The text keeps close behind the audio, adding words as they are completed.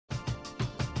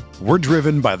We're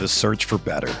driven by the search for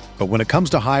better. But when it comes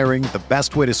to hiring, the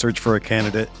best way to search for a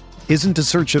candidate isn't to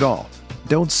search at all.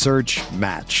 Don't search,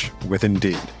 match with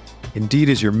Indeed. Indeed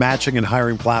is your matching and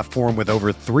hiring platform with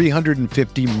over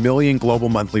 350 million global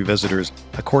monthly visitors,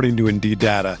 according to Indeed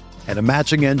data, and a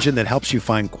matching engine that helps you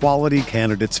find quality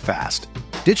candidates fast.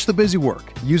 Ditch the busy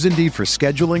work. Use Indeed for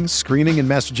scheduling, screening, and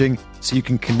messaging so you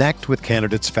can connect with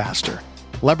candidates faster.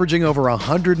 Leveraging over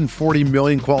 140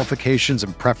 million qualifications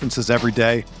and preferences every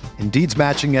day, Indeed's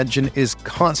matching engine is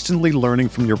constantly learning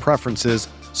from your preferences,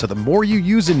 so the more you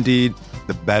use Indeed,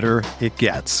 the better it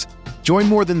gets. Join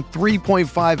more than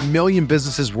 3.5 million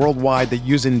businesses worldwide that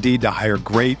use Indeed to hire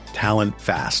great talent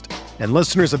fast. And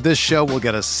listeners of this show will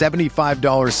get a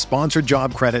 $75 sponsored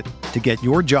job credit to get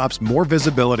your jobs more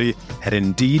visibility at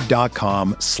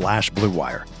Indeed.com/Blue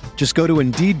Wire. Just go to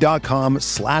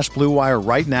Indeed.com/Blue Wire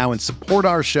right now and support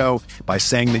our show by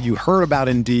saying that you heard about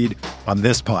Indeed on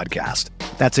this podcast.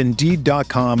 That's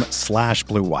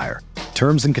Indeed.com/Blue Wire.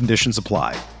 Terms and conditions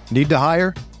apply. Need to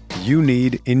hire? You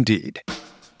need Indeed.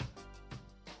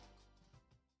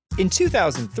 In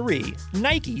 2003,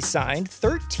 Nike signed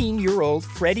 13-year-old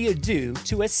Freddie Adu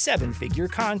to a 7-figure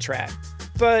contract.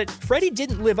 But Freddie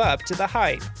didn't live up to the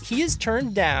hype. He has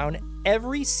turned down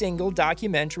every single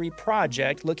documentary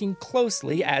project looking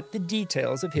closely at the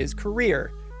details of his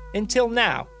career. Until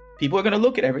now. People are going to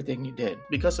look at everything you did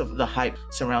because of the hype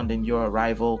surrounding your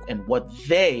arrival and what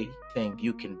they think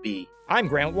you can be. I'm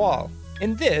Grant Wall,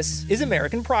 and this is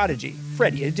American Prodigy,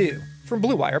 Freddie Adu, from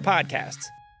Blue Wire Podcasts.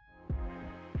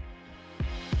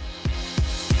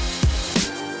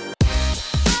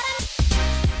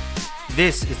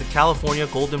 This is the California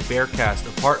Golden Bearcast,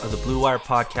 a part of the Blue Wire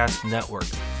Podcast Network.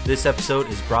 This episode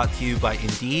is brought to you by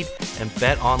Indeed and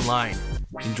Bet Online.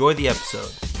 Enjoy the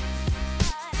episode.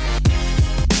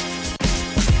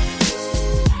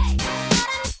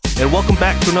 And welcome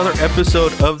back to another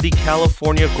episode of the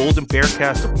California Golden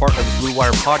Bearcast, a part of the Blue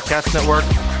Wire Podcast Network.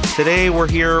 Today we're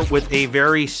here with a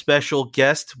very special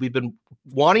guest. We've been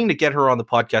wanting to get her on the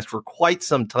podcast for quite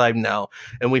some time now,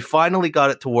 and we finally got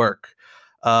it to work.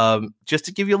 Just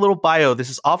to give you a little bio,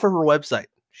 this is off of her website.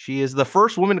 She is the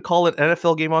first woman to call an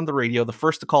NFL game on the radio, the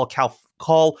first to call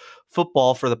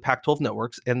football for the Pac-12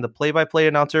 networks, and the play-by-play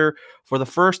announcer for the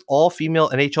first all-female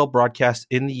NHL broadcast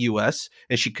in the U.S.,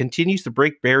 and she continues to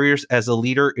break barriers as a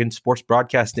leader in sports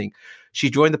broadcasting. She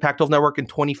joined the Pac-12 network in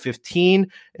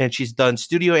 2015, and she's done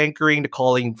studio anchoring to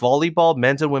calling volleyball,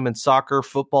 men's and women's soccer,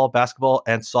 football, basketball,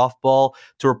 and softball,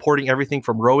 to reporting everything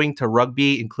from rowing to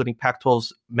rugby, including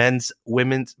Pac-12's men's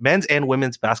and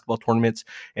women's basketball tournaments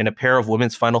and a pair of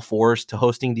women's Final Fours, to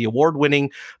hosting the award-winning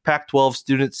Pac-12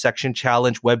 Student Section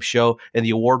Challenge web show and the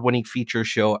award-winning feature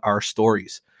show Our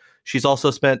Stories. She's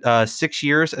also spent 6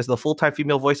 years as the full-time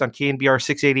female voice on KNBR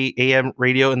 680 AM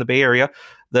radio in the Bay Area,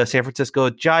 the San Francisco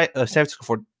Giants, the San Francisco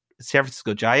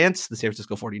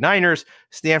 49ers,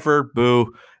 Stanford,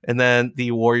 Boo, and then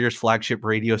the Warriors flagship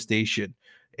radio station.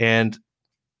 And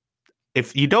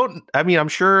if you don't, I mean, I'm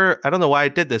sure, I don't know why I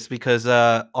did this, because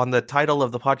on the title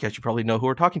of the podcast, you probably know who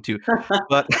we're talking to,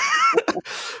 but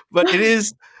it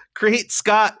is Kate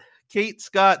Scott. Kate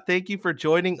Scott, thank you for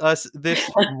joining us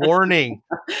this morning.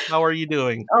 How are you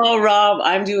doing? Oh, Rob,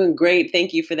 I'm doing great.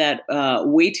 Thank you for that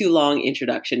way too long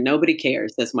introduction. Nobody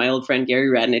cares. That's my old friend Gary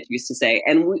Radnich used to say.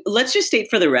 And let's just state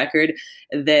for the record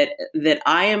that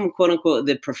I am, quote unquote,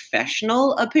 the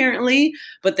professional, apparently,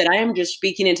 but that I am just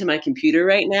speaking into my computer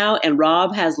right now. And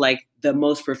Rob has like the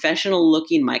most professional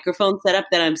looking microphone setup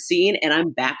that I'm seeing, and I'm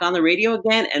back on the radio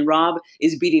again, and Rob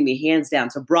is beating me hands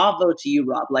down. So bravo to you,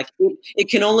 Rob. Like it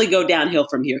can only go downhill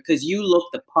from here, because you look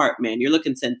the part, man. You're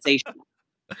looking sensational.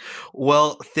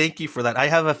 Well, thank you for that. I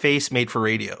have a face made for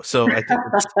radio, so I think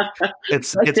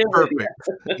it's perfect.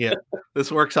 Yeah,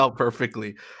 this works out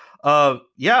perfectly. So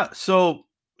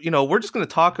we're just going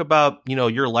to talk about,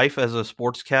 your life as a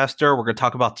sportscaster. We're going to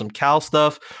talk about some Cal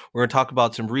stuff. We're going to talk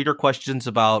about some reader questions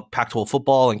about Pac-12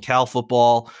 football and Cal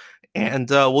football. And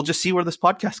we'll just see where this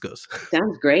podcast goes.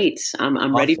 Sounds great.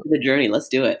 I'm ready for the journey. Let's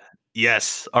do it.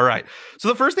 Yes. All right. So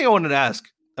the first thing I wanted to ask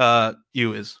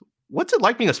you is, what's it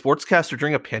like being a sportscaster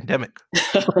during a pandemic?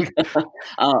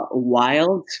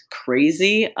 Wild,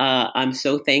 crazy. I'm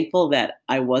so thankful that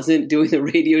I wasn't doing the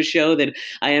radio show that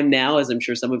I am now, as I'm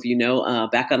sure some of you know,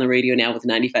 back on the radio now with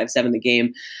 95.7 The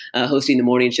Game, hosting the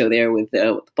morning show there with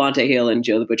Bonta Hill and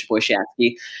Joe the Butcher Boy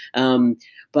Shafsky.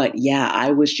 But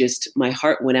yeah, my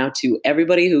heart went out to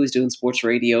everybody who was doing sports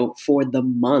radio for the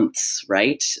months,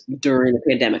 right, during the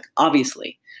pandemic.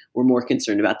 Obviously, we're more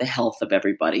concerned about the health of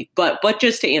everybody. But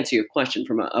just to answer your question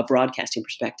from a broadcasting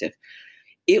perspective,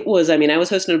 I was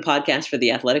hosting a podcast for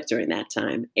The Athletic during that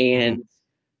time. And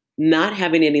not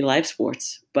having any live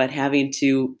sports, but having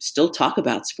to still talk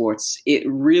about sports, it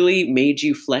really made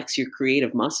you flex your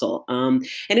creative muscle. And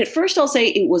at first I'll say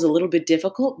it was a little bit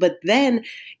difficult, but then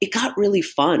it got really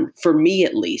fun, for me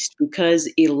at least, because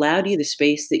it allowed you the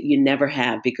space that you never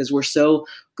have, because we're so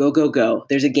go, go, go.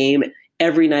 There's a game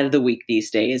every night of the week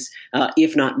these days,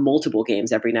 if not multiple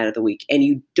games every night of the week. And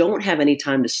you don't have any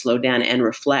time to slow down and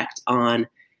reflect on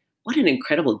what an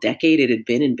incredible decade it had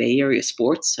been in Bay Area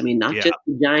sports. I mean, not just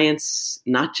the Giants,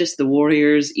 not just the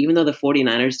Warriors. Even though the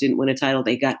 49ers didn't win a title,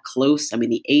 they got close. I mean,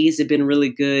 the A's have been really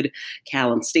good.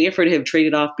 Cal and Stanford have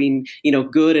traded off being,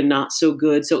 good and not so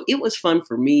good. So it was fun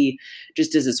for me,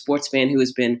 just as a sports fan who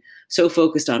has been so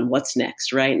focused on what's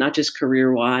next, right? Not just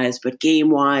career-wise, but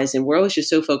game-wise. And we're always just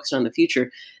so focused on the future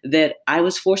that I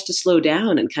was forced to slow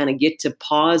down and kind of get to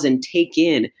pause and take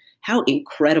in how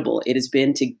incredible it has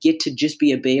been to get to just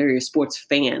be a Bay Area sports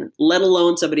fan, let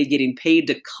alone somebody getting paid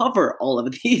to cover all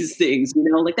of these things.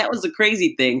 Like that was the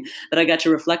crazy thing that I got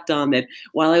to reflect on, that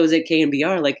while I was at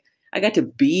KNBR, like I got to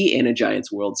be in a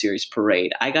Giants World Series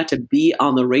parade. I got to be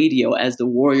on the radio as the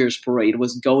Warriors parade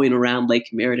was going around Lake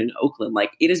Merritt in Oakland.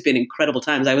 Like it has been incredible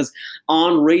times. I was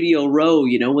on Radio Row,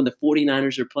 when the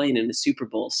 49ers are playing in the Super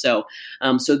Bowl. So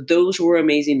those were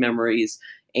amazing memories.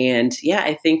 And yeah,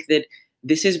 I think that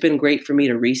this has been great for me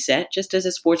to reset just as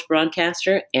a sports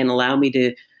broadcaster and allow me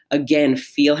to, again,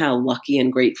 feel how lucky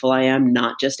and grateful I am,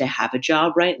 not just to have a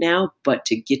job right now, but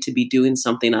to get to be doing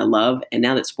something I love. And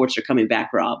now that sports are coming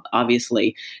back, Rob,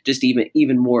 obviously just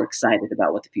even more excited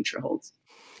about what the future holds.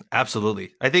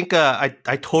 Absolutely. I think I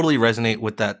totally resonate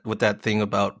with that thing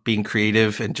about being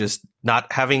creative and just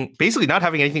not having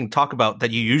anything to talk about that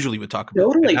you usually would talk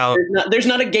about. Totally. There's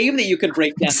not a game that you could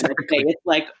break down. Exactly. It's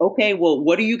like, okay, well,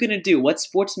 what are you going to do? What's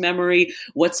sports memory?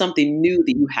 What's something new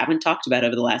that you haven't talked about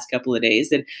over the last couple of days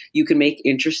that you can make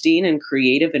interesting and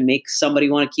creative and make somebody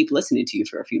want to keep listening to you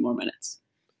for a few more minutes?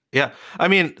 Yeah. I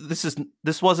mean,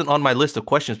 this wasn't on my list of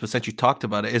questions, but since you talked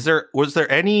about it, was there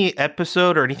any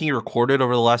episode or anything you recorded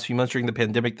over the last few months during the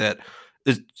pandemic that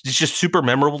is just super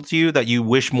memorable to you that you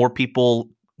wish more people,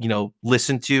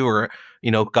 listened to or,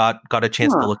 got a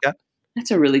chance to look at?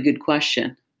 That's a really good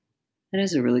question. That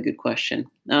is a really good question.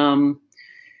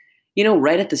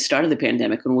 Right at the start of the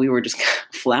pandemic when we were just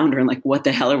floundering, like, what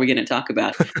the hell are we going to talk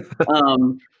about?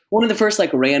 One of the first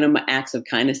random acts of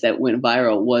kindness that went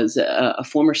viral was a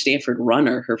former Stanford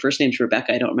runner. Her first name's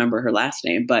Rebecca. I don't remember her last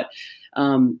name, but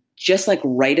just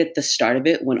right at the start of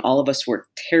it, when all of us were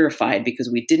terrified because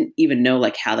we didn't even know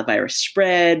how the virus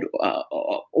spread,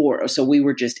 so we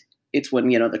were it's when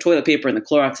the toilet paper and the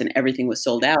Clorox and everything was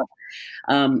sold out.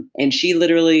 And she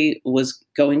literally was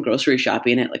going grocery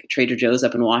shopping at a Trader Joe's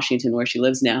up in Washington where she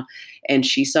lives now. And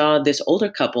she saw this older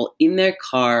couple in their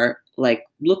car,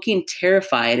 looking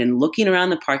terrified and looking around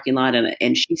the parking lot.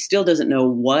 And she still doesn't know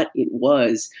what it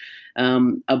was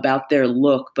about their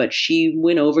look, but she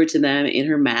went over to them in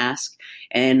her mask,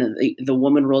 and the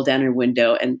woman rolled down her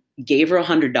window and gave her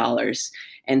 $100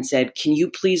 and said, "Can you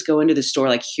please go into the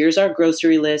store? Here's our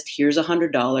grocery list. Here's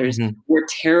 $100. Mm-hmm. We're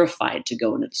terrified to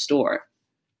go into the store."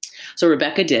 So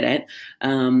Rebecca did it,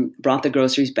 brought the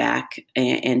groceries back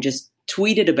and just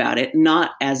tweeted about it,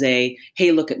 not as a,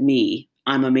 "Hey, look at me,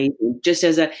 I'm amazing," just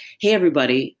as a, "Hey,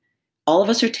 everybody, all of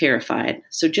us are terrified.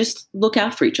 So just look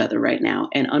out for each other right now."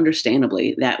 And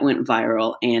understandably, that went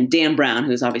viral. And Dan Brown,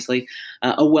 who's obviously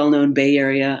a well-known Bay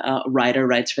Area writer,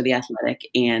 writes for The Athletic.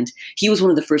 And he was one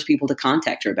of the first people to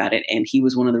contact her about it. And he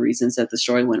was one of the reasons that the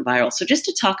story went viral. So just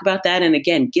to talk about that, and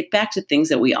again, get back to things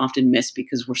that we often miss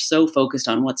because we're so focused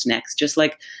on what's next, just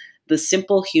like the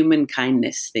simple human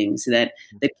kindness things that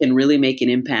can really make an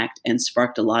impact and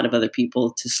sparked a lot of other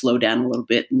people to slow down a little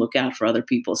bit and look out for other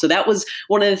people. So that was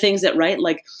one of the things that, right,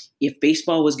 if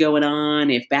baseball was going on,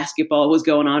 if basketball was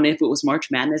going on, if it was March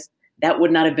Madness, that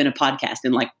would not have been a podcast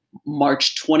in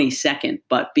March 22nd.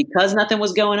 But because nothing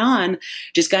was going on,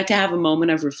 just got to have a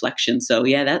moment of reflection. So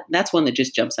yeah, that's one that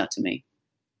just jumps out to me.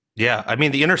 Yeah. I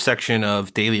mean, the intersection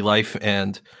of daily life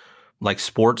and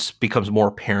sports becomes more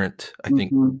apparent, I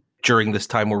think, during this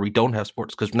time where we don't have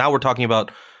sports, because now we're talking about,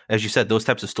 as you said, those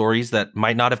types of stories that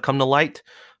might not have come to light,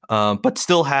 but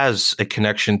still has a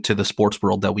connection to the sports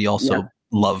world that we also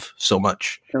love so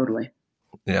much. Totally.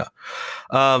 Yeah.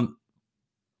 I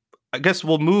guess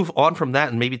we'll move on from that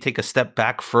and maybe take a step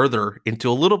back further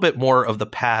into a little bit more of the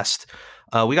past.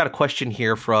 We got a question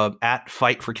here from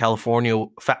 @Fight for California,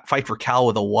 Fight for Cal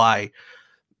with a Y,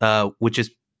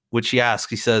 which he asks,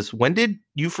 he says, "When did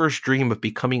you first dream of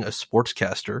becoming a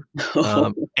sportscaster?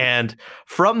 And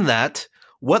from that,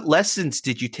 What lessons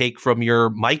did you take from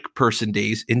your mic person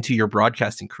days into your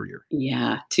broadcasting career?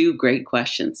 Yeah, two great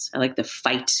questions. I like the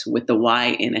fight with the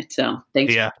Y in it. So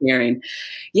thanks for sharing.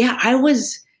 Yeah, I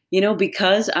was,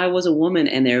 because I was a woman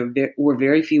and there were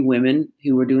very few women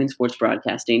who were doing sports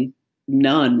broadcasting,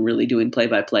 none really doing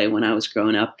play-by-play when I was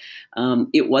growing up.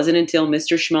 It wasn't until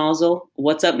Mr. Schmalzel,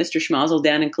 what's up, Mr. Schmalzel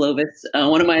down in Clovis,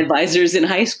 one of my advisors in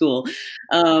high school,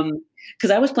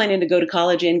 because I was planning to go to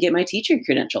college and get my teaching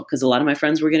credential because a lot of my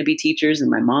friends were going to be teachers and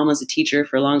my mom was a teacher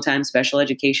for a long time, special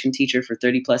education teacher for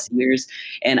 30 plus years.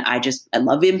 And I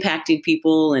love impacting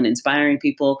people and inspiring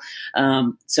people.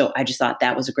 So I just thought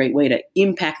that was a great way to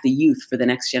impact the youth for the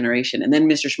next generation. And then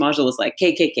Mr. Schmalzel was like,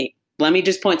 Kate, let me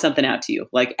just point something out to you.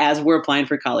 Like, as we're applying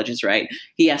for colleges, right?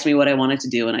 He asked me what I wanted to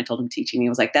do and I told him teaching. He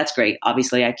was like, that's great.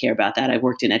 Obviously I care about that. I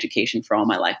worked in education for all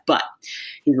my life, but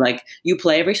he's like, you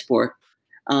play every sport.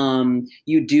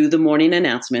 You do the morning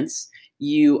announcements.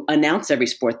 You announce every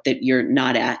sport that you're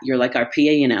not at. You're like our PA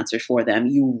announcer for them.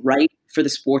 You write for the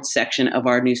sports section of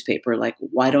our newspaper. Like,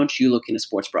 why don't you look into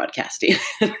sports broadcasting?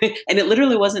 And it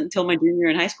literally wasn't until my junior year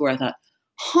in high school where I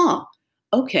thought,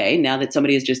 okay, now that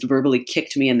somebody has just verbally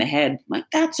kicked me in the head, like,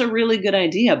 that's a really good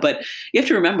idea. But you have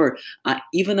to remember,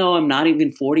 even though I'm not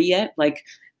even 40 yet, like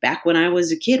back when I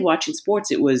was a kid watching sports,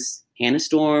 it was Hannah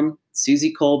Storm,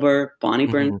 Susie Colbert, Bonnie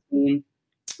Bernstein,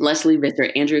 Leslie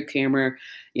Visser, Andrew Kramer,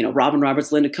 Robin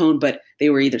Roberts, Linda Cohn, but they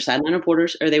were either sideline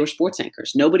reporters or they were sports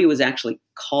anchors. Nobody was actually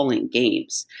calling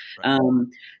games. Right.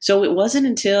 So it wasn't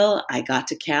until I got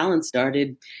to Cal and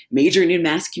started majoring in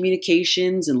mass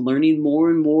communications and learning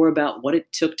more and more about what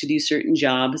it took to do certain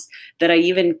jobs that I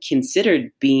even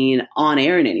considered being on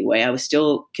air in any way. I was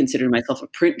still considering myself a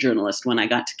print journalist when I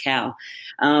got to Cal.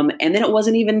 And then it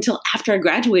wasn't even until after I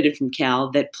graduated from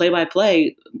Cal that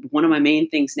play-by-play, one of my main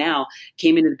things now,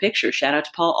 came into the picture. Shout out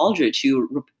to Paul Aldrich,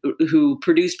 who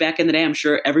produced back in the day. I'm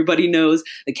sure everybody knows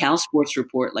the Cal Sports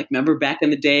Report. Like, remember back in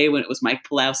the day when it was Mike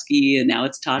Pulowski and now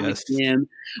it's Todd McKim,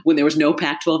 when there was no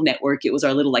Pac-12 network, it was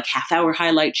our little half-hour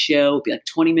highlight show. It'd be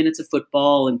 20 minutes of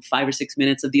football and 5 or 6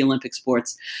 minutes of the Olympic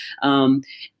sports. And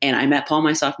I met Paul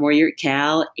my sophomore year at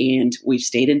Cal, and we've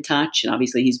stayed in touch. And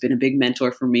obviously he's been a big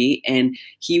mentor for me. And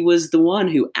he was the one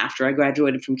who, after I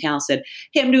graduated from Cal, said,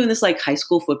 hey, I'm doing this high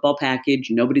school football package.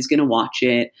 Nobody's going to watch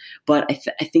it, but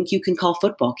I think you can call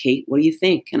football, Kate. What do you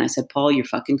think? And I said, Paul, you're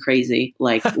fucking crazy.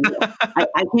 I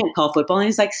can't call football. And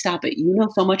he's like, stop it. You know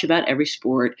so much about every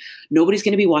sport. Nobody's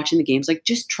going to be watching the games.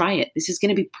 Just try it. This is going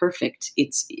to be perfect.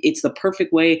 It's the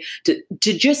perfect way to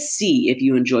just see if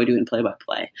you enjoy doing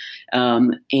play-by-play.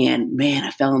 And man,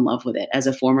 I fell in love with it. As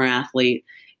a former athlete,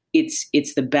 it's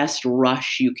the best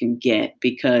rush you can get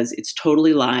because it's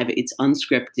totally live. It's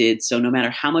unscripted. So no matter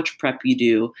how much prep you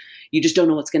do, you just don't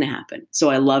know what's going to happen. So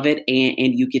I love it.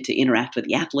 And you get to interact with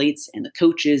the athletes and the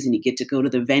coaches, and you get to go to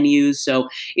the venues. So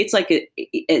it's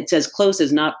it's as close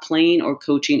as not playing or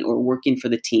coaching or working for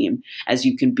the team as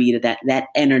you can be to that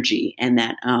energy and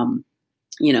that,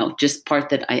 just part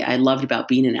that I loved about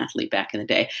being an athlete back in the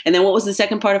day. And then what was the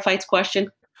second part of Fight's question?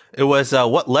 It was,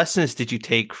 what lessons did you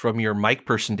take from your mic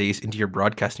person days into your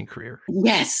broadcasting career?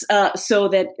 Yes. So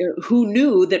that who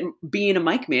knew that being a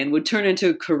mic man would turn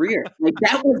into a career?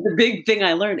 That was the big thing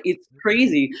I learned. It's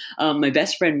crazy. My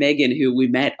best friend, Megan, who we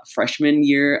met freshman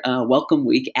year welcome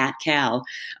week at Cal,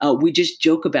 we just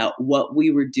joke about what we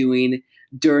were doing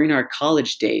during our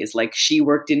college days. She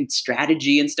worked in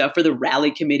strategy and stuff for the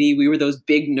rally committee. We were those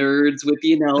big nerds with,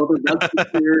 the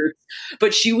rugby nerds.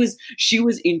 But she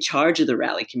was in charge of the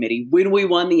rally committee when we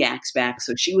won the Axe back.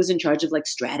 So she was in charge of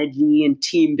strategy and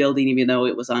team building, even though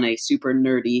it was on a super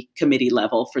nerdy committee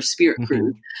level for Spirit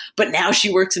Crew. But now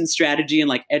she works in strategy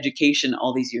and education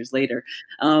all these years later.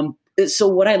 So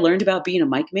what I learned about being a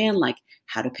mic man,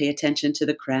 how to pay attention to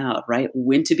the crowd, right?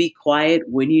 When to be quiet,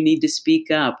 when you need to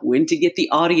speak up, when to get the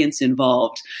audience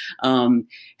involved,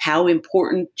 how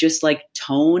important just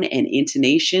tone and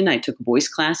intonation. I took voice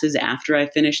classes after I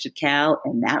finished at Cal,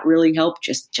 and that really helped.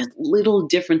 Just little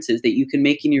differences that you can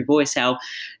make in your voice, how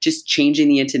just changing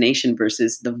the intonation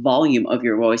versus the volume of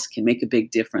your voice can make a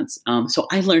big difference. So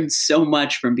I learned so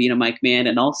much from being a mic man,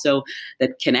 and also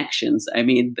the connections. I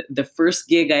mean, the first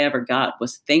gig I ever got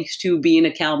was thanks to being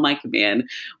a Cal mic man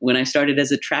when I started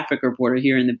as a traffic reporter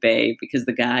here in the Bay, because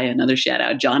the guy, another shout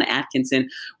out, John Atkinson,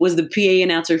 was the PA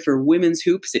announcer for women's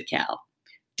hoops at Cal.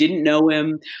 Didn't know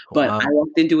him, but wow. I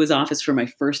walked into his office for my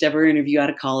first ever interview out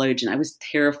of college, and I was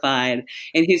terrified.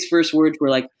 And his first words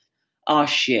were oh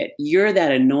shit, you're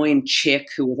that annoying chick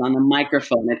who was on the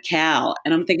microphone at Cal.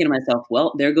 And I'm thinking to myself,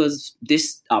 well, there goes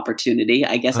this opportunity.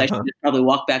 I guess I should probably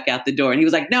walk back out the door. And he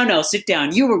was like, no, sit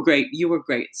down. You were great.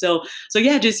 So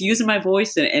yeah, just using my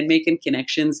voice and making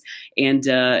connections, and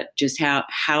just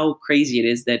how crazy it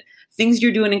is that things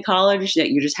you're doing in college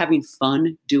that you're just having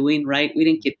fun doing, right? We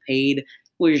didn't get paid.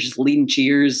 We were just leading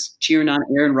cheers, cheering on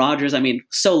Aaron Rodgers. I mean,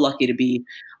 so lucky to be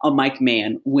a mic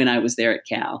man when I was there at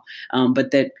Cal.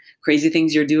 But that crazy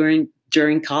things you're doing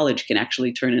during college can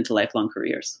actually turn into lifelong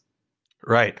careers.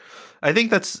 Right. I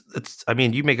think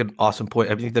you make an awesome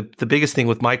point. I think the biggest thing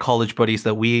with my college buddies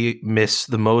that we miss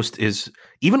the most is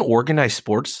even organized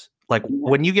sports. Like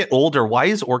when you get older, why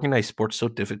is organized sports so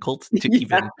difficult to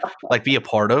even be a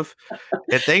part of?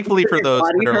 And thankfully for those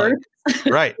that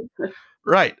are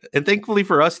right. And thankfully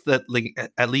for us that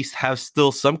at least have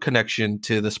still some connection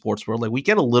to the sports world. Like we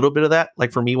get a little bit of that.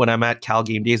 Like for me, when I'm at Cal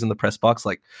game days in the press box,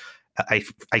 like I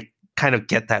kind of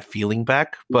get that feeling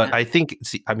back. But I think,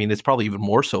 it's probably even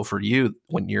more so for you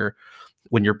when you're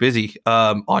busy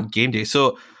on game day.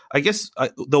 So I guess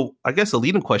a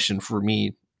leading question for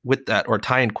me with that, or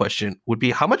tie-in question, would be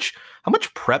how much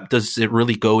prep does it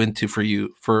really go into for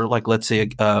you for, like, let's say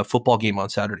a football game on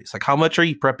Saturdays? Like how much are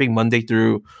you prepping Monday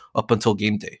through up until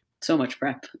game day? So much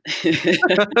prep.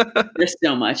 There's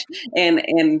so much.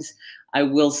 And I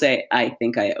will say, I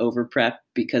think I over prep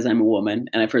because I'm a woman,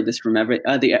 and I've heard this from every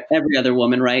other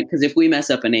woman, right? Because if we mess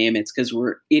up a name, it's because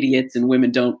we're idiots and women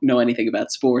don't know anything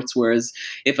about sports. Whereas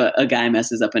if a guy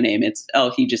messes up a name, it's,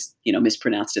 he just,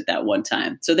 mispronounced it that one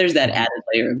time. So there's that added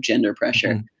layer of gender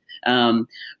pressure.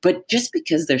 But just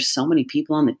because there's so many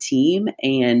people on the team,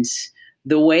 and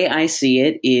the way I see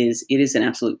it is an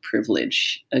absolute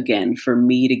privilege, again, for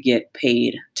me to get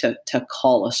paid to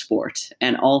call a sport,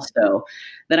 and also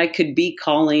that I could be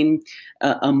calling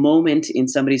a moment in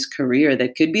somebody's career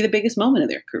that could be the biggest moment of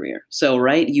their career. So,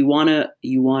 right, you want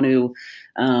to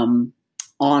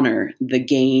honor the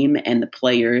game and the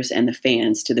players and the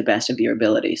fans to the best of your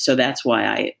ability. So that's why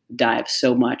I dive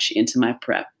so much into my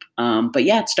prep. But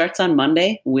yeah, it starts on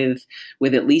Monday with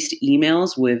at least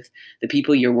emails with the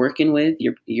people you're working with.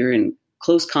 You're in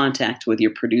close contact with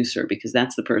your producer, because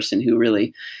that's the person who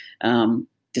really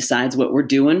decides what we're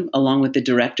doing, along with the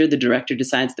director. The director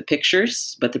decides the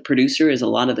pictures, but the producer is a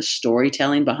lot of the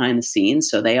storytelling behind the scenes.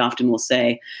 So they often will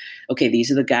say, okay,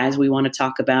 these are the guys we want to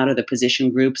talk about, or the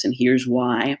position groups, and here's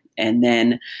why. And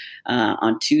then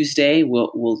on Tuesday,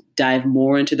 we'll dive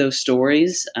more into those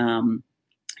stories.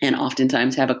 And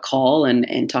oftentimes have a call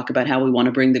and talk about how we want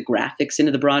to bring the graphics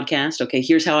into the broadcast. Okay,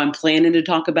 here's how I'm planning to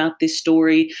talk about this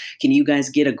story. Can you guys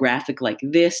get a graphic like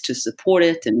this to support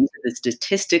it? And these are the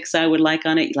statistics I would like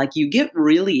on it. Like, you get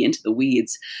really into the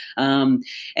weeds. And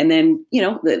then,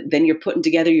 then you're putting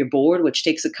together your board, which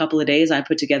takes a couple of days. I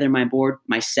put together my board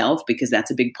myself because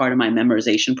that's a big part of my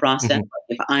memorization process. Mm-hmm.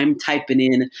 If I'm typing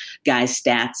in guys'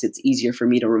 stats, it's easier for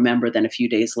me to remember than a few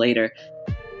days later.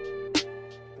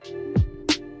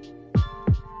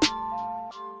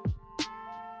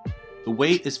 The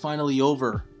wait is finally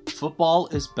over. Football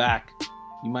is back.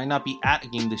 You might not be at a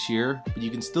game this year, but you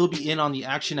can still be in on the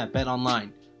action at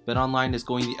BetOnline. BetOnline is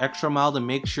going the extra mile to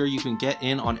make sure you can get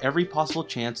in on every possible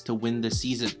chance to win this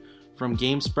season. From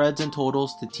game spreads and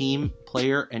totals to team,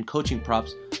 player, and coaching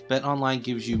props, BetOnline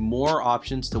gives you more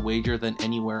options to wager than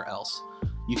anywhere else.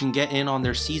 You can get in on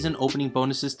their season opening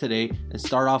bonuses today and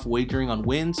start off wagering on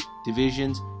wins,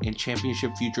 divisions, and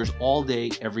championship futures all day,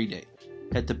 every day.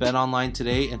 Head to BetOnline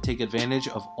today and take advantage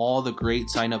of all the great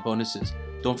sign-up bonuses.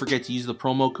 Don't forget to use the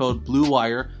promo code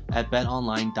BLUEWIRE at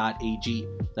betonline.ag.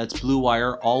 That's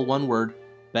BLUEWIRE, all one word.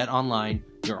 BetOnline,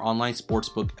 your online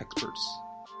sportsbook experts.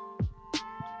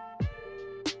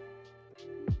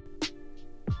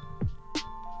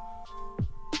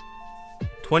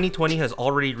 "2020 has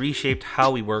already reshaped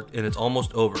how we work, and it's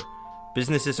almost over.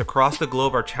 Businesses across the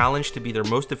globe are challenged to be their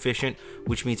most efficient,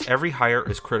 which means every hire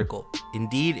is critical.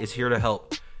 Indeed is here to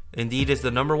help. Indeed is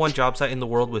the #1 job site in the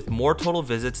world with more total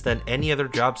visits than any other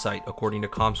job site, according to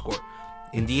Comscore.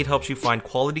 Indeed helps you find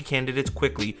quality candidates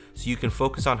quickly so you can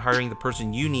focus on hiring the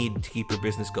person you need to keep your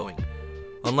business going.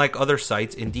 Unlike other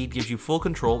sites, Indeed gives you full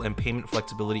control and payment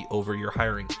flexibility over your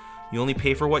hiring. You only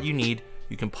pay for what you need,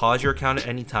 you can pause your account at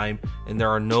any time, and there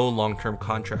are no long-term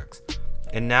contracts.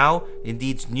 And now,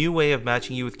 Indeed's new way of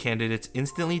matching you with candidates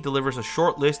instantly delivers a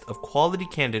short list of quality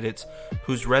candidates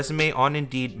whose resume on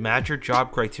Indeed match your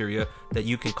job criteria that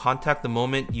you can contact the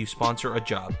moment you sponsor a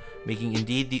job, making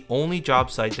Indeed the only job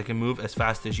site that can move as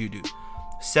fast as you do.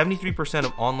 73%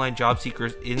 of online job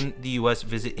seekers in the US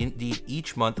visit Indeed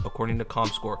each month, according to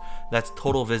Comscore. That's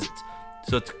total visits.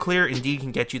 So it's clear Indeed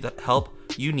can get you the help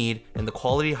you need and the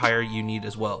quality hire you need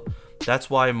as well. That's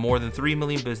why more than 3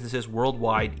 million businesses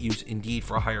worldwide use Indeed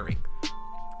for hiring.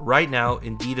 Right now,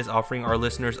 Indeed is offering our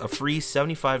listeners a free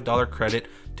 $75 credit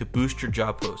to boost your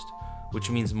job post, which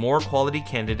means more quality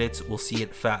candidates will see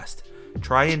it fast.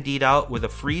 Try Indeed out with a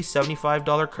free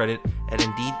 $75 credit at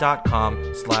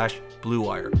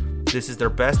Indeed.com/BlueWire. This is their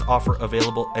best offer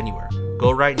available anywhere.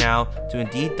 Go right now to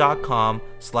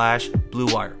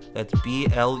Indeed.com/BlueWire. That's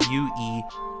BLUEWIRE.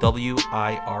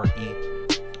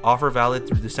 Offer valid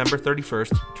through December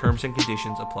 31st. Terms and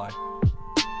conditions apply.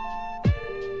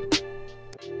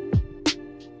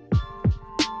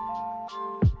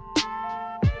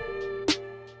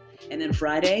 And then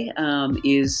Friday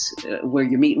is where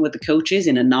you're meeting with the coaches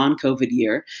in a non-COVID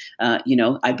year.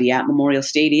 I'd be at Memorial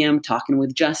Stadium talking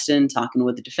with Justin, talking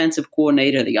with the defensive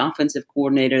coordinator, the offensive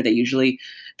coordinator. They usually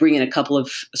bring in a couple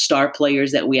of star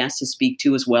players that we ask to speak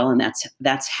to as well. And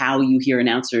that's how you hear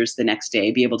announcers the next day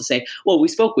be able to say, well, we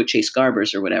spoke with Chase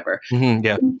Garbers or whatever. Mm-hmm,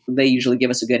 yeah. They usually give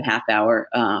us a good half hour,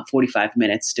 45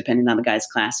 minutes, depending on the guy's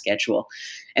class schedule.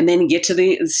 And then get to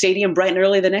the stadium bright and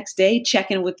early the next day,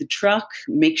 check in with the truck,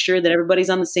 make sure that everybody's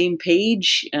on the same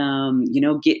page,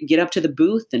 get up to the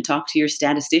booth and talk to your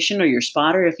statistician or your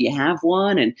spotter if you have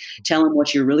one and tell them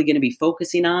what you're really going to be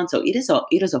focusing on. So it is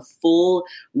a full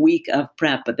week of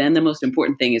prep. But then the most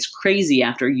important thing is crazy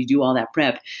after you do all that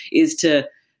prep is to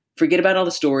forget about all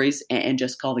the stories and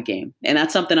just call the game. And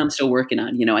that's something I'm still working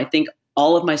on. I think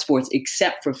all of my sports,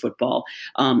 except for football,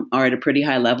 are at a pretty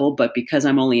high level. But because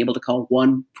I'm only able to call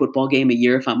one football game a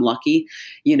year, if I'm lucky,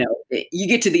 you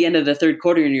get to the end of the third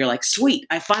quarter and you're like, sweet,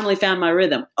 I finally found my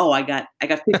rhythm. Oh, I got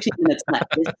 15 minutes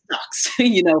left. This sucks.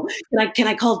 Can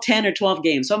I call 10 or 12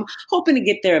 games? So I'm hoping to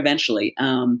get there eventually.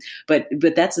 But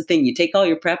that's the thing. You take all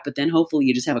your prep, but then hopefully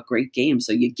you just have a great game.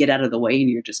 So you get out of the way and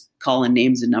you're just calling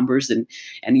names and numbers and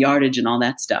yardage and all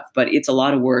that stuff. But it's a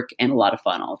lot of work and a lot of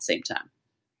fun all at the same time.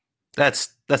 That's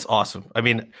awesome. I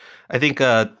mean, I think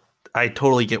I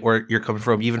totally get where you're coming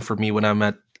from. Even for me, when I'm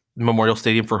at Memorial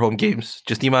Stadium for home games,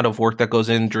 just the amount of work that goes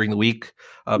in during the week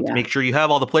to make sure you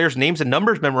have all the players' names and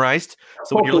numbers memorized.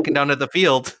 So when you're looking down at the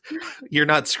field, you're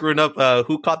not screwing up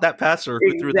who caught that pass or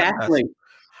who threw that pass.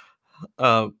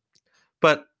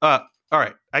 But all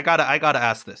right, I gotta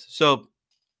ask this. So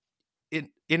let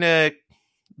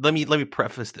me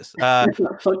preface this.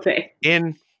 Okay.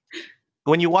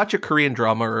 When you watch a Korean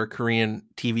drama or a Korean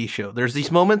TV show, there's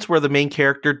these moments where the main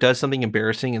character does something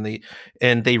embarrassing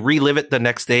and they relive it the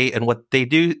next day. And what they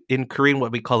do in Korean,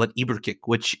 what we call an ibrul kick,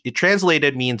 which it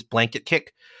translated means blanket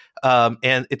kick.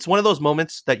 And it's one of those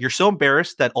moments that you're so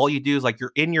embarrassed that all you do is like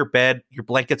you're in your bed, your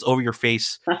blanket's over your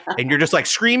face, and you're just like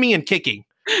screaming and kicking,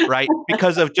 right?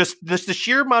 Because of just the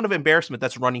sheer amount of embarrassment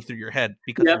that's running through your head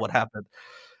because of what happened.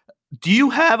 Do you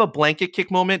have a blanket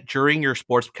kick moment during your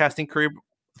sportscasting career?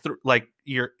 Like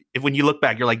when you look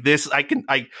back, you're like this. I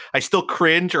still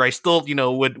cringe, or I still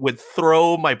would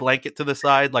throw my blanket to the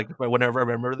side like whenever I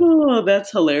remember this. Oh,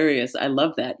 that's hilarious! I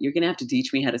love that. You're gonna have to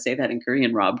teach me how to say that in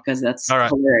Korean, Rob, because that's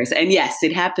hilarious. And yes,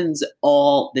 it happens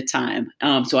all the time.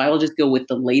 So I will just go with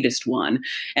the latest one,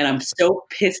 and I'm so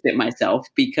pissed at myself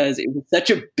because it was such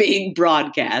a big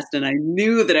broadcast, and I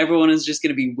knew that everyone was just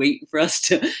gonna be waiting for us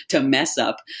to mess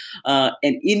up. And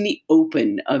in the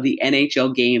open of the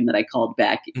NHL game that I called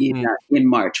back in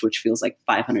March, which feels like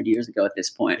 500 years ago at this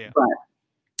point. Yeah. But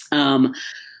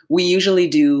we usually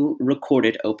do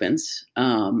recorded opens,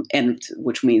 and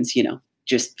which means,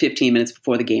 just 15 minutes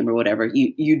before the game or whatever,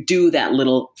 you do that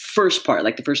little first part,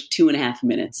 like the first 2.5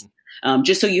 minutes,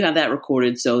 just so you have that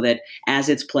recorded so that as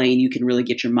it's playing, you can really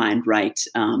get your mind right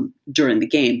during the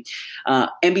game.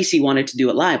 NBC wanted to do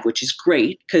it live, which is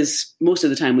great because most of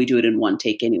the time we do it in one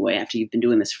take anyway, after you've been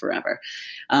doing this forever.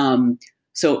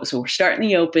 So we're starting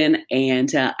the open,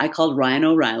 and I called Ryan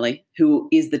O'Reilly, who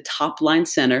is the top line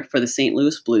center for the St.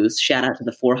 Louis Blues. Shout out to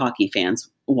the 4 hockey fans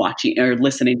watching or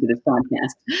listening to this podcast.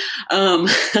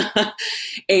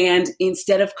 And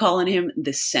instead of calling him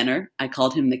the center, I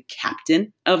called him the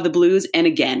captain of the Blues. And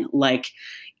again,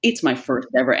 it's my first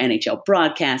ever NHL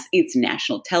broadcast. It's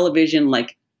national television.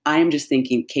 I'm just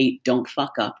thinking, Kate, don't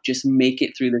fuck up. Just make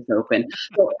it through this open.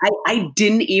 So I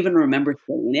didn't even remember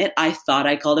saying it. I thought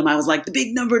I called him. I was like, the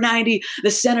big number 90,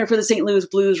 the center for the St. Louis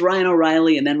Blues, Ryan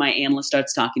O'Reilly. And then my analyst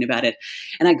starts talking about it.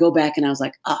 And I go back and I was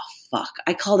like, oh, fuck.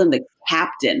 I called him the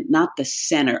captain, not the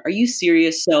center. Are you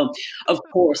serious? So, of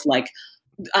course,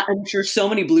 I'm sure so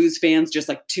many Blues fans just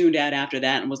tuned out after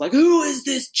that and was like, who is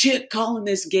this chick calling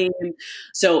this game?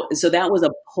 So that was a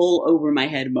pull over my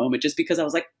head moment just because I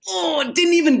was like, oh, it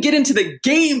didn't even get into the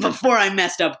game before I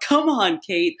messed up. Come on,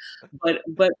 Kate. But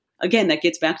again, that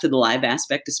gets back to the live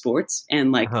aspect of sports.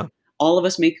 And like all of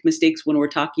us make mistakes when we're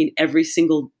talking every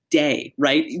single day,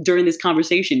 right? During this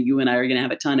conversation, you and I are going to have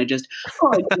a ton of just,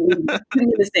 I didn't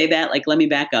mean to say that, like, let me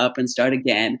back up and start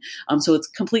again. So it's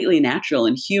completely natural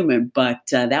and human, but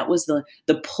that was the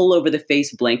pull over the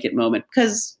face blanket moment,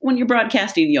 because when you're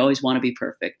broadcasting, you always want to be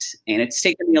perfect. And it's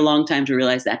taken me a long time to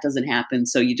realize that doesn't happen.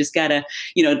 So you just got to,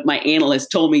 my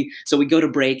analyst told me, so we go to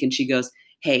break and she goes,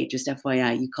 hey, just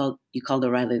FYI, you called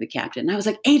O'Reilly the captain. And I was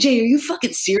like, AJ, are you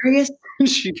fucking serious?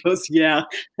 She goes, yeah.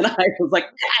 And I was like,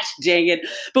 gosh, dang it.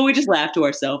 But we just laughed to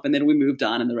ourselves, and then we moved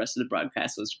on, and the rest of the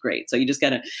broadcast was great. So you just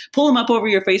got to pull them up over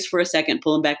your face for a second,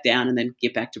 pull them back down, and then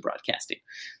get back to broadcasting.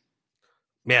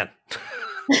 Man,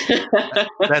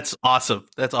 that's awesome.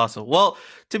 That's awesome. Well,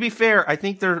 to be fair, I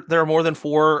think there are more than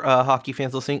 4 hockey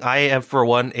fans listening. I am, for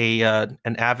one, an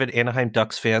avid Anaheim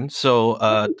Ducks fan.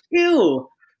 So, ew.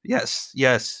 Yes.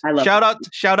 I love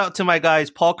Shout out to my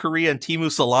guys, Paul Correa and Teemu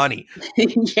Solani.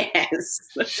 Yes.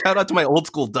 Shout out to my old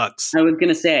school Ducks. I was going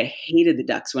to say I hated the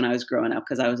Ducks when I was growing up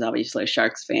because I was obviously a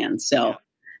Sharks fan. So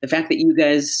the fact that you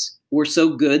guys were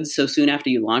so good so soon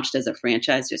after you launched as a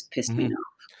franchise just pissed me off.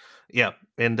 Yeah.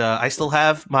 And I still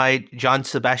have my John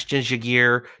Sebastian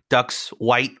Jaguar Ducks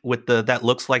white with that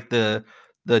looks like the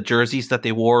jerseys that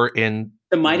they wore in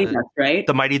the Mighty Ducks, right?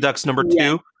 The Mighty Ducks number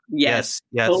 2. Yes.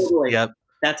 Totally. Yep.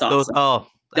 That's awesome.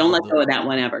 Don't let go of that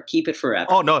one ever. Keep it forever.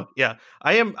 Oh no, yeah.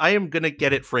 I am gonna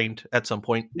get it framed at some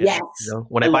point. Yes. And,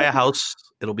 when I buy a house,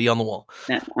 it'll be on the wall.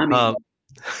 Yeah, one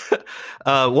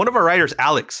of our writers,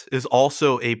 Alex, is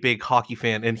also a big hockey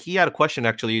fan, and he had a question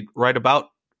actually right about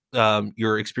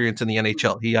your experience in the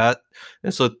NHL.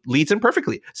 And so it leads in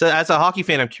perfectly. So as a hockey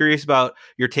fan, I'm curious about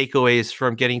your takeaways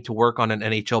from getting to work on an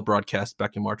NHL broadcast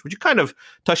back in March, which you kind of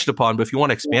touched upon, but if you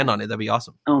want to expand on it, that'd be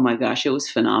awesome. Oh my gosh, it was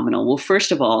phenomenal. Well,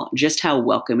 first of all, just how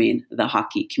welcoming the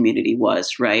hockey community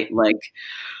was, right? Like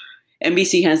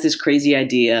NBC has this crazy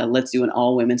idea, let's do an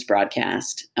all women's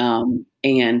broadcast. And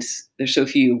there's so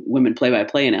few women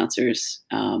play-by-play announcers.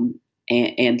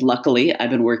 And luckily, I've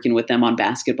been working with them on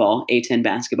basketball, A10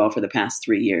 basketball, for the past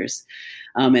 3 years,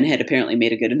 and had apparently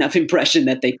made a good enough impression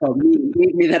that they called me and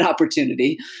gave me that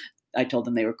opportunity. I told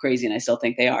them they were crazy, and I still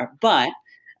think they are. But,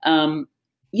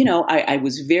 I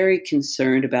was very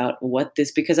concerned about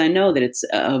because I know that it's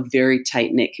a very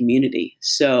tight-knit community.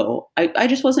 So I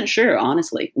just wasn't sure,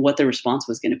 honestly, what the response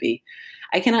was going to be.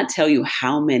 I cannot tell you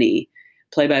how many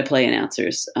play-by-play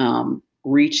announcers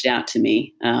reached out to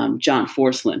me. John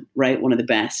Forslund, right? One of the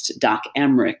best. Doc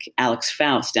Emmerich, Alex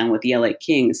Faust down with the LA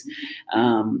Kings.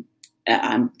 I'm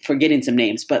forgetting some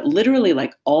names, but literally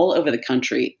like all over the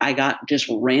country, I got just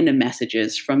random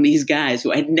messages from these guys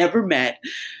who I'd never met.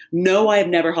 No, I've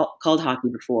never called hockey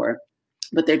before,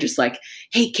 but they're just like,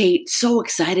 hey, Kate, so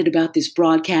excited about this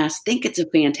broadcast. Think it's a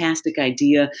fantastic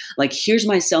idea. Like, here's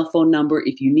my cell phone number.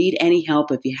 If you need any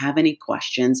help, if you have any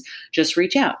questions, just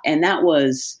reach out. And that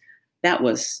was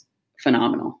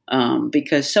phenomenal,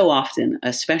 because so often,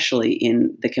 especially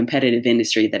in the competitive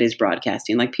industry that is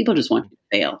broadcasting, like people just want you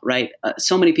to fail, right?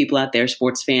 So many people out there,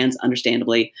 sports fans,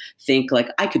 understandably think like,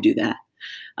 I could do that.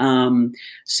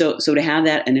 So to have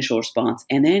that initial response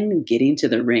and then getting to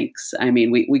the rinks, I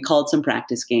mean, we called some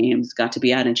practice games, got to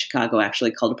be out in Chicago, actually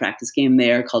called a practice game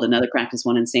there, called another practice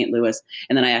one in St. Louis.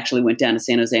 And then I actually went down to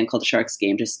San Jose and called a Sharks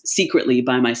game just secretly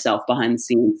by myself behind the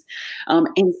scenes.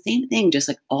 And same thing, just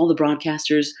like all the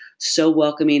broadcasters, so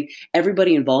welcoming,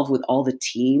 everybody involved with all the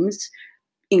teams,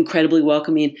 incredibly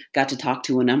welcoming. Got to talk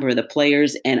to a number of the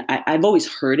players, and I've always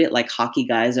heard it like hockey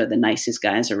guys are the nicest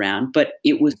guys around, but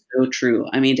it was so true.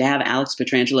 I mean, to have Alex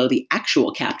Pietrangelo, the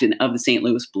actual captain of the St.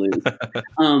 Louis Blues,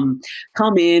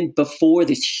 come in before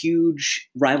this huge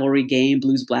rivalry game,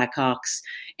 Blues Blackhawks,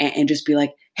 and just be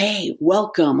like, hey,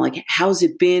 welcome. Like, how's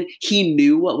it been? He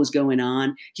knew what was going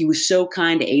on. He was so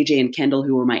kind to AJ and Kendall,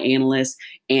 who were my analysts,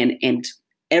 and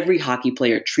every hockey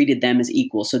player treated them as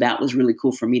equal. So that was really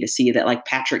cool for me to see that, like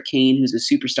Patrick Kane, who's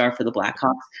a superstar for the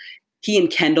Blackhawks, he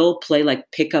and Kendall play like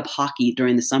pickup hockey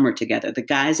during the summer together. The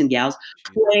guys and gals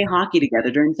play hockey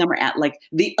together during the summer at like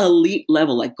the elite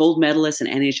level, like gold medalists and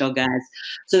NHL guys.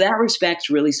 So that respect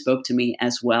really spoke to me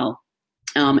as well.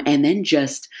 And then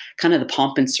just kind of the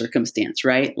pomp and circumstance,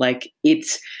 right? Like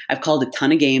I've called a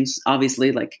ton of games,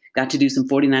 obviously, like got to do some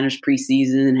 49ers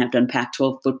preseason and have done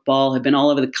Pac-12 football, have been all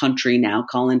over the country now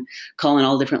calling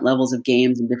all different levels of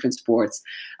games and different sports.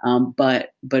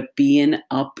 But being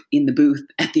up in the booth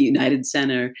at the United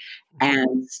Center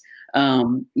and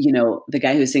the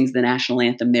guy who sings the national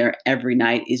anthem there every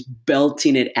night is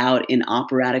belting it out in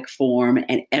operatic form,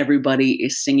 and everybody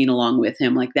is singing along with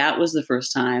him. Like, that was the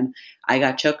first time I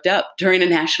got choked up during a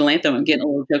national anthem. I'm getting a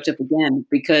little choked up again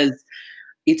because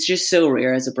it's just so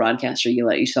rare as a broadcaster. You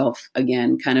let yourself,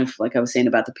 again, kind of like I was saying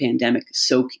about the pandemic,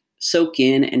 soak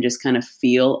in and just kind of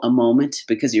feel a moment,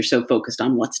 because you're so focused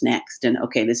on what's next. And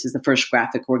okay, this is the first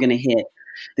graphic we're going to hit.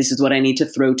 This is what I need to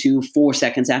throw to 4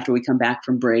 seconds after we come back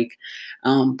from break.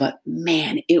 But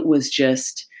man, it was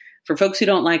just, for folks who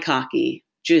don't like hockey,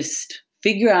 just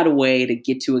figure out a way to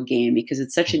get to a game, because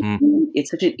it's such it's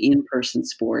such an in-person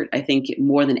sport. I think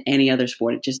more than any other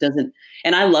sport, it just doesn't.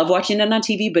 And I love watching it on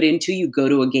TV, but until you go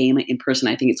to a game in person,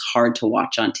 I think it's hard to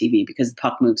watch on TV because the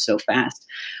puck moves so fast.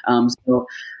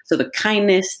 So the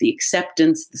kindness, the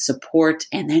acceptance, the support,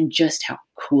 and then just how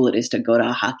cool it is to go to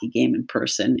a hockey game in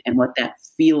person and what that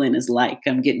feeling is like.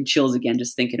 I'm getting chills again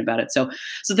just thinking about it. So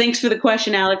thanks for the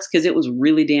question, Alex, because it was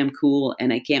really damn cool.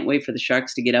 And I can't wait for the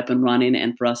Sharks to get up and running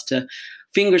and for us to,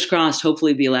 fingers crossed,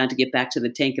 hopefully be allowed to get back to the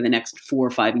tank in the next 4 or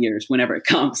 5 years, whenever it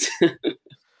comes.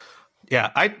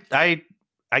 Yeah,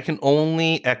 I can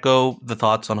only echo the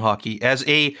thoughts on hockey. As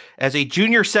a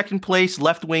junior second place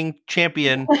left wing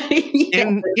champion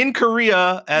in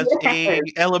Korea, as a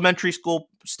elementary school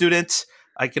student,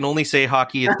 I can only say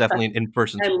hockey is definitely an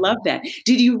in-person sport. I love that.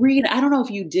 Did you read, I don't know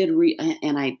if you did read,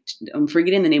 and I'm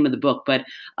forgetting the name of the book, but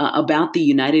about the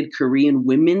United Korean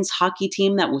women's hockey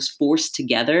team that was forced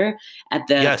together at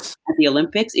the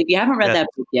Olympics. If you haven't read that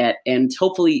book yet, and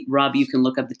hopefully, Rob, you can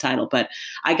look up the title, but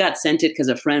I got sent it because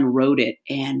a friend wrote it,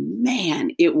 and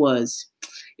man, it was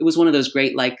one of those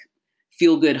great, like,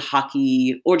 feel-good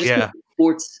hockey or just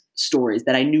sports stories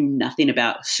that I knew nothing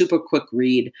about. Super quick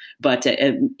read, but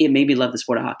it made me love the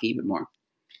sport of hockey even more.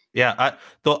 Yeah,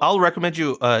 I'll recommend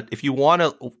you if you want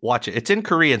to watch it. It's in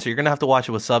Korean, so you're gonna have to watch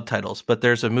it with subtitles. But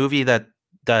there's a movie it's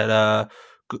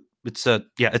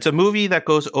a movie that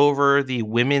goes over the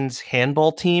women's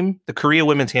handball team, the Korea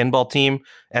women's handball team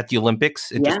at the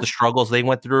Olympics, and just the struggles they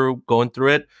went through going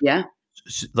through it. Yeah.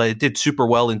 It did super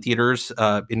well in theaters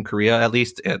in Korea, at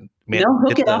least. And man,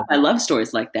 hook it up. I love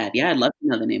stories like that. Yeah, I'd love to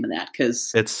know the name of that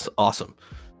because it's awesome.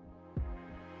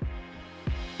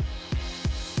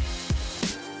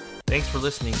 Thanks for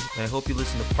listening. I hope you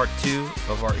listen to part 2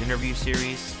 of our interview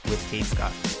series with Kate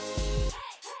Scott.